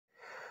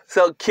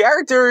So,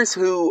 characters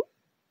who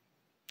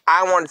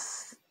I want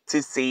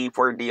to see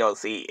for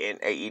DLC in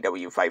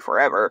AEW Fight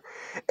Forever,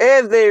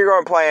 if they're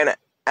going to plan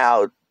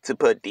out to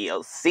put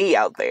DLC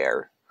out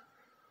there.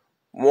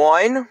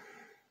 1,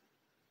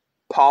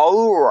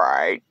 Paul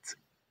Wright,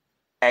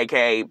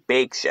 aka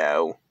Big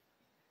Show.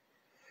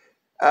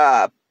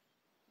 Saraya.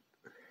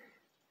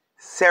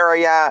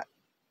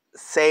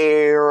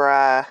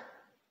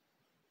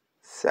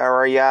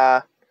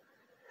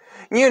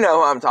 You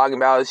know who I'm talking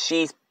about.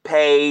 She's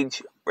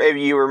Paige. If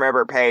you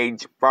remember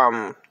Paige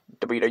from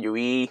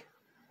WWE.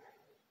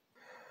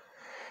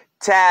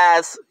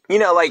 Taz. You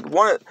know, like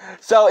one.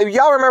 So if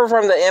y'all remember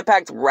from the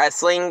Impact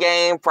Wrestling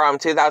game from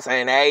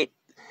 2008,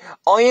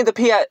 only on the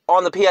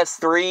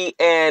PS3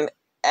 and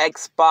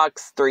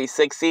Xbox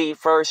 360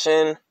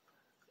 version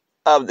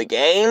of the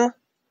game,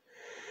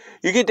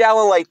 you could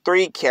download like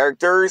 3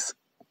 characters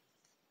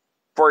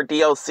for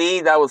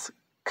DLC. That was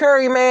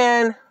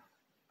Curryman,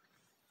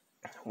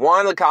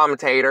 one of the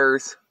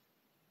commentators,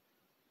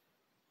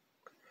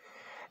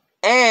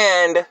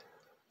 and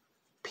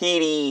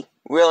P.D.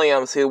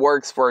 Williams, who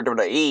works for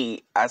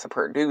WWE as a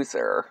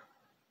producer.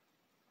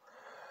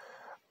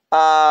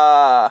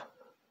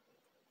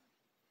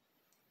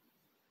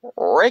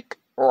 Rick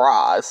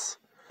Ross,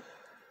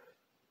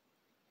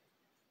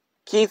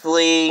 Keith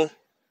Lee,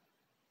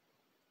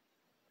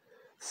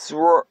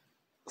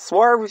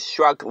 Swerve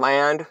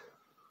Strickland,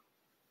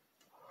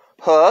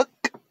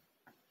 Hook,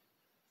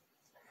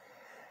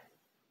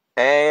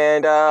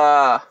 and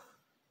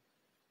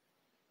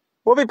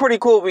would be pretty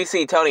cool if we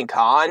see Tony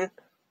Khan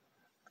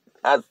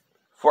as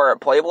for a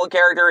playable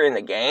character in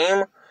the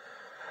game.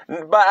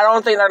 But I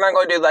don't think they're not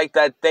going to do like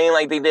that thing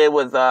like they did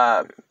with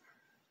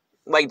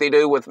like they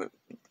do with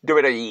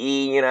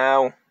WWE, you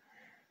know,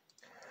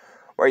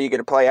 where you get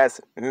to play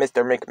as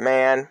Mr.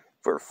 McMahon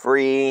for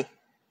free.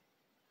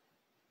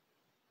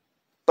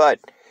 But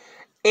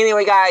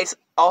anyway, guys,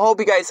 I hope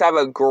you guys have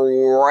a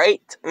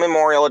great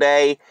Memorial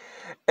Day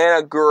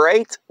and a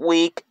great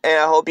week, and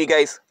I hope you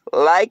guys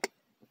like,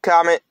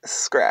 comment,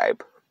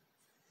 subscribe.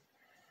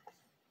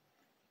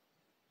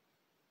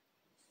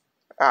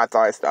 I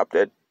thought I stopped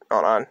it.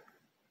 Hold on.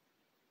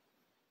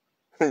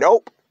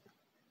 Nope.